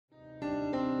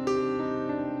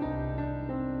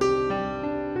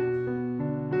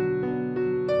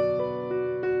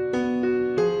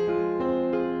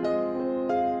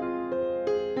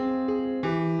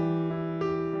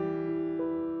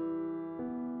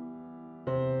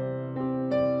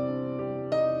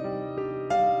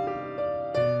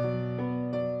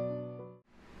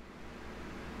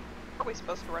we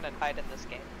supposed to run and hide in this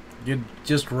game? You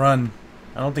just run.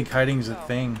 I don't think hiding's a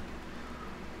thing.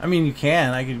 I mean, you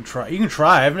can. I can try. You can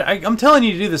try. I'm telling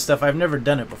you to do this stuff. I've never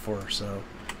done it before, so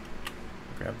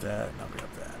grab that. And I'll grab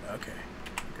that. Okay,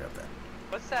 grab that.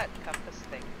 What's that compass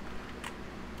thing?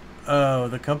 Oh,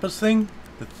 the compass thing?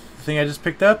 The thing I just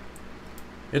picked up?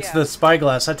 It's the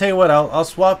spyglass. I tell you what, I'll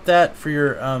swap that for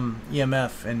your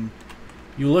EMF, and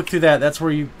you look through that. That's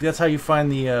where you. That's how you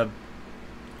find the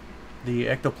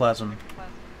ectoplasm.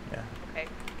 Yeah. Okay.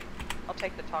 I'll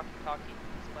take the talkie-talkie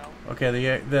as well.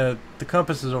 Okay. The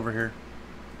compass is over here.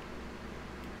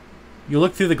 You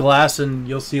look through the glass, and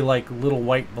you'll see like little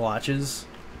white blotches.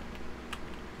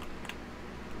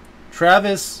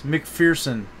 Travis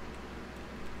McPherson.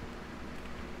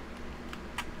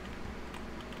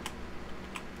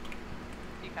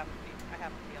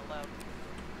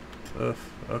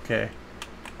 Oof, okay.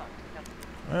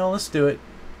 Well, let's do it.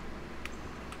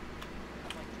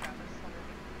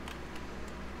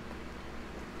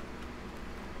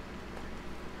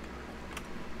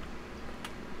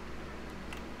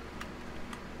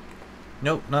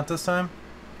 Nope, not this time.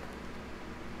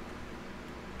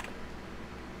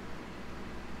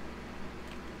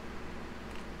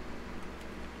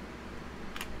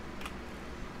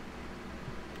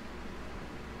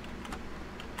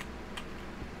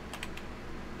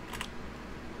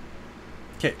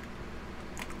 Okay.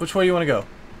 Which way do you want to go?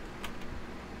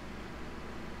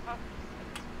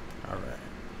 Alright.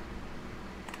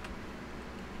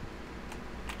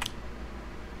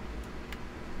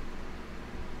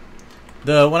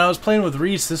 When I was playing with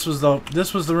Reese, this was the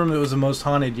room that was the most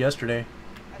haunted yesterday.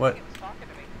 What? I think it was talking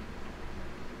to me.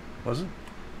 Was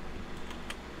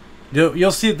it?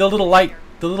 You'll see the little light.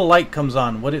 The little light comes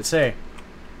on. What'd it say?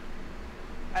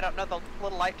 I don't know. The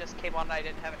little light just came on and I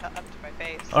didn't have it up to my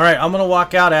face. All right, I'm gonna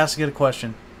walk out. Ask it a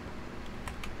question.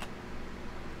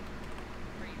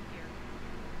 Are you here?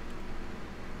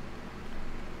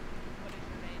 What is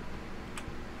your name?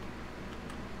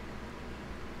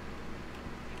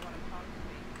 You want to talk to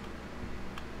me?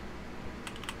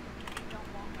 You don't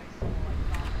want my soul, I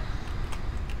promise.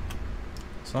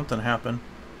 Something happened.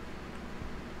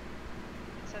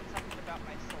 It said something about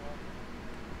my soul.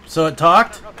 So it I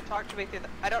talked? don't know if it talked to me through the.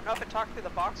 I don't know if it talked through the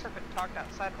box or if it talked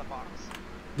outside of the box.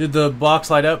 Did the box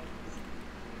light up?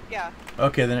 Yeah.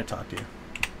 Okay, then it talked to you.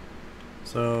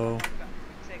 So,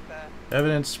 Take the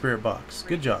evidence spirit box.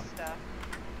 Good job. stuff.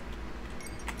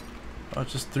 I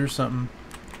just threw something.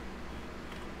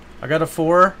 I got a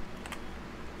 4.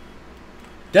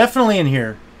 Definitely in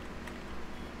here.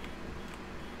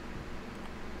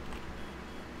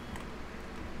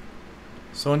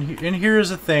 So in here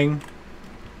is a thing.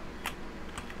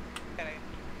 I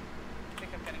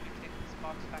think I'm gonna take this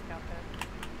box back out there.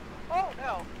 Oh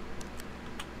no!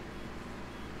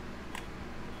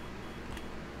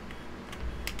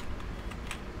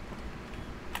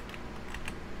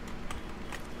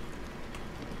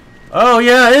 Oh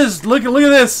yeah, it is. Look at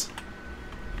this.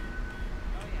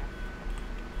 Oh yeah.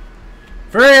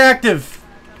 Very active.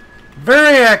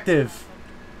 Very active.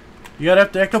 You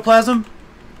got ectoplasm?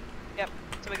 Yep.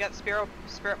 So we got spirit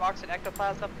box and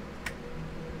ectoplasm.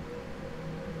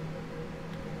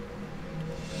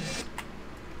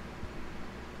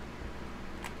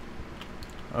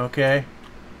 Okay.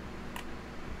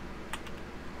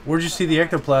 Where'd you see the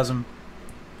ectoplasm?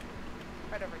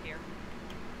 Right over here.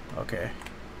 Okay.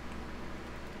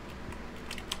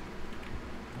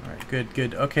 Alright, good,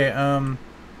 good. Okay, I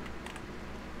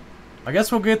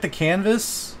guess we'll get the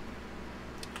canvas.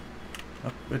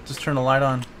 Oh, it just turned the light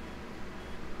on.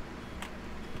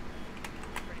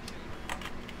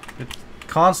 It's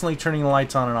constantly turning the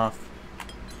lights on and off.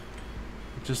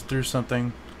 It just threw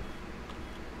something.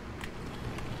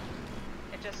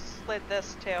 It just slid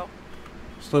this too.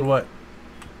 Slid what?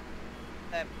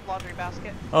 The laundry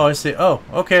basket. Oh, I see. Oh,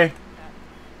 okay.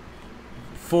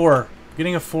 4.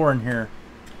 Getting a 4 in here.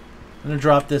 I'm gonna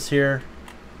drop this here.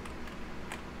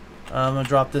 I'm gonna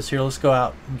drop this here. Let's go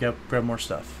out and grab more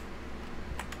stuff.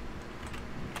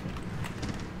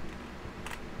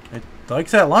 It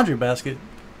likes that laundry basket.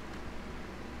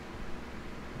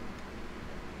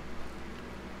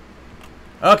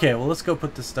 Okay, well let's go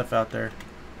put this stuff out there.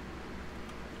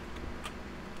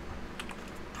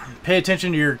 Pay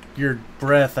attention to your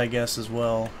breath, I guess, as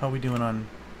well. How are we doing on...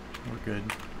 We're good.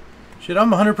 Shit,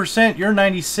 I'm 100%. You're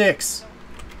 96.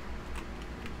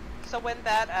 So when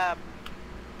that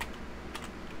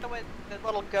so when the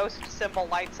little ghost symbol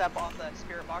lights up on the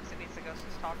spirit box, it means the ghost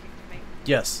is talking to me.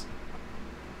 Yes.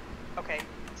 Okay,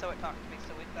 so it talked to me.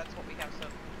 So that's what we have so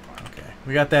far. Okay,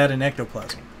 we got that in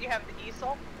ectoplasm. You have the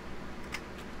easel.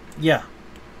 Yeah.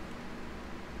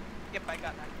 Yep, I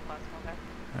got that.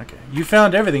 Phasmohobia. Okay. You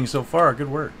found everything so far. Good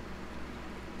work.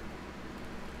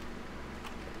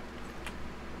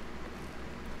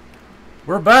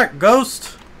 We're back,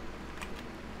 Ghost.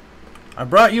 I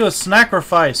brought you a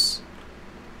sacrifice.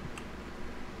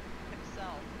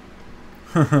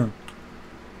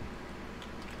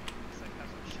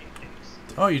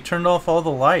 Oh, you turned off all the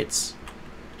lights.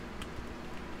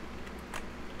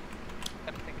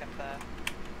 Gotta pick up the...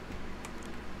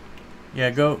 Yeah,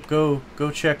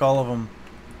 go check all of them.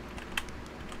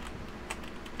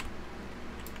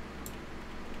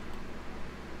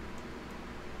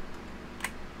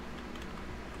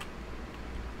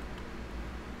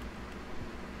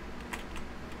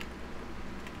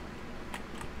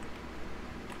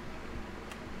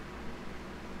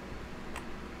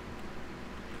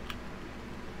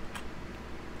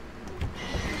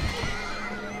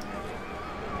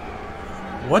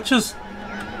 What just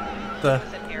the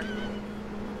What's in here?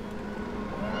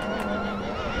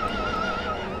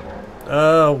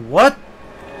 what?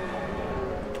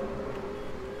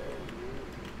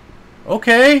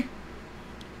 Okay.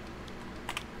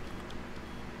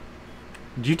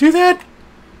 Did you do that?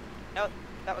 No,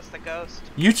 that was the ghost.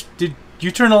 Did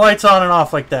you turn the lights on and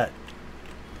off like that?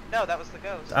 No, that was the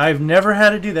ghost. I've never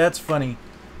had to do that. It's funny.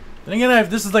 Then again,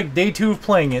 this is like day 2 of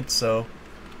playing it, so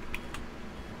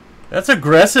that's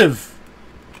aggressive.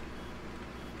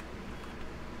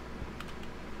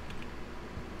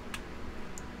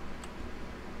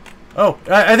 Oh,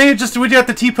 I think we got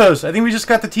the T-pose. I think we just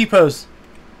got the T-pose.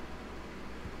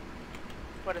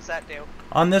 What does that do?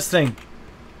 On this thing.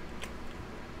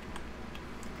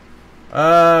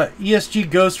 ESG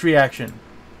ghost reaction.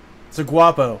 It's a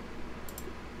guapo.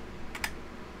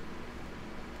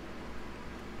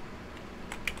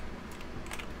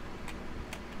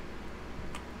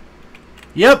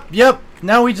 Yep.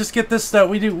 Now we just get this stuff.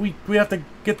 We have to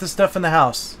get this stuff in the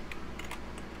house.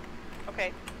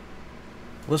 Okay.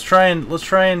 Let's try and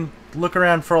look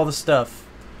around for all the stuff.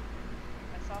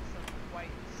 I saw some white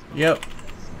smoke. Yep.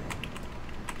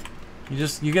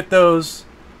 You get those.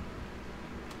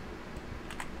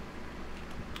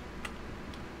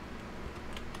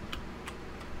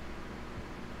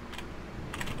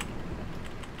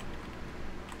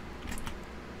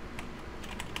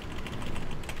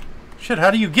 Shit,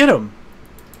 how do you get them?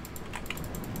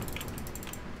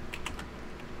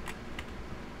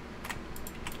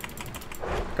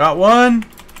 Got 1.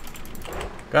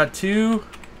 Got 2.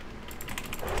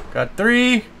 Got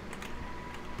 3.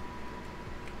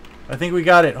 I think we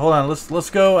got it. Hold on. Let's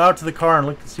go out to the car and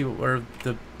look to see where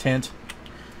the tent.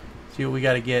 See what we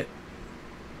got to get.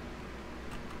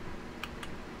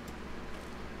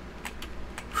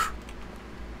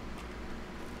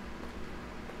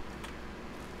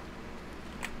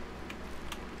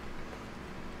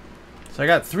 So I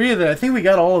got 3 of the. I think we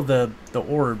got all of the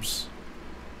orbs.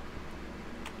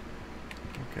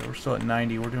 Okay, we're still at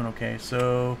 90. We're doing okay.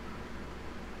 So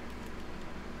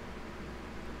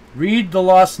read the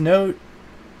lost note.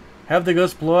 Have the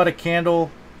ghost blow out a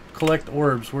candle. Collect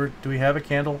orbs. Do we have a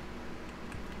candle?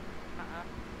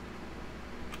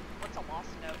 What's a lost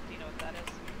note? Do you know what that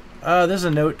is? There's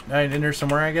a note in there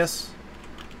somewhere, I guess.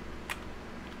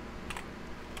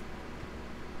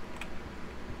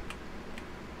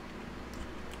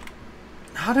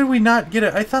 How did we not get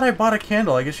it? I thought I bought a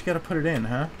candle. I guess you gotta put it in,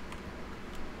 huh?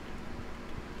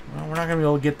 Well, we're not gonna be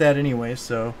able to get that anyway,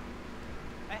 so.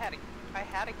 I had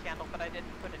a candle, but I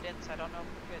didn't put it in, so I don't know if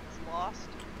it's lost.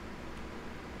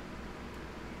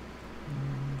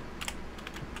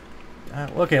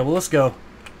 Okay, well, let's go.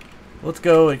 Let's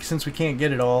go, since we can't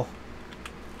get it all.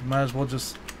 Might as well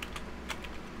just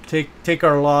take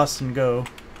our loss and go.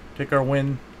 Take our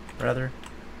win, rather.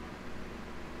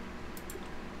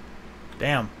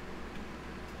 Damn.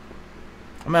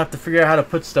 I'm gonna have to figure out how to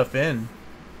put stuff in.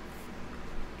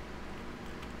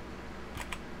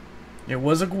 It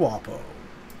was a guapo.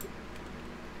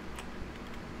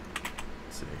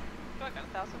 Let's see. Oh, I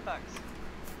got $1,000.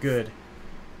 Good.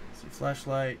 Let's see,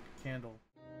 flashlight, candle.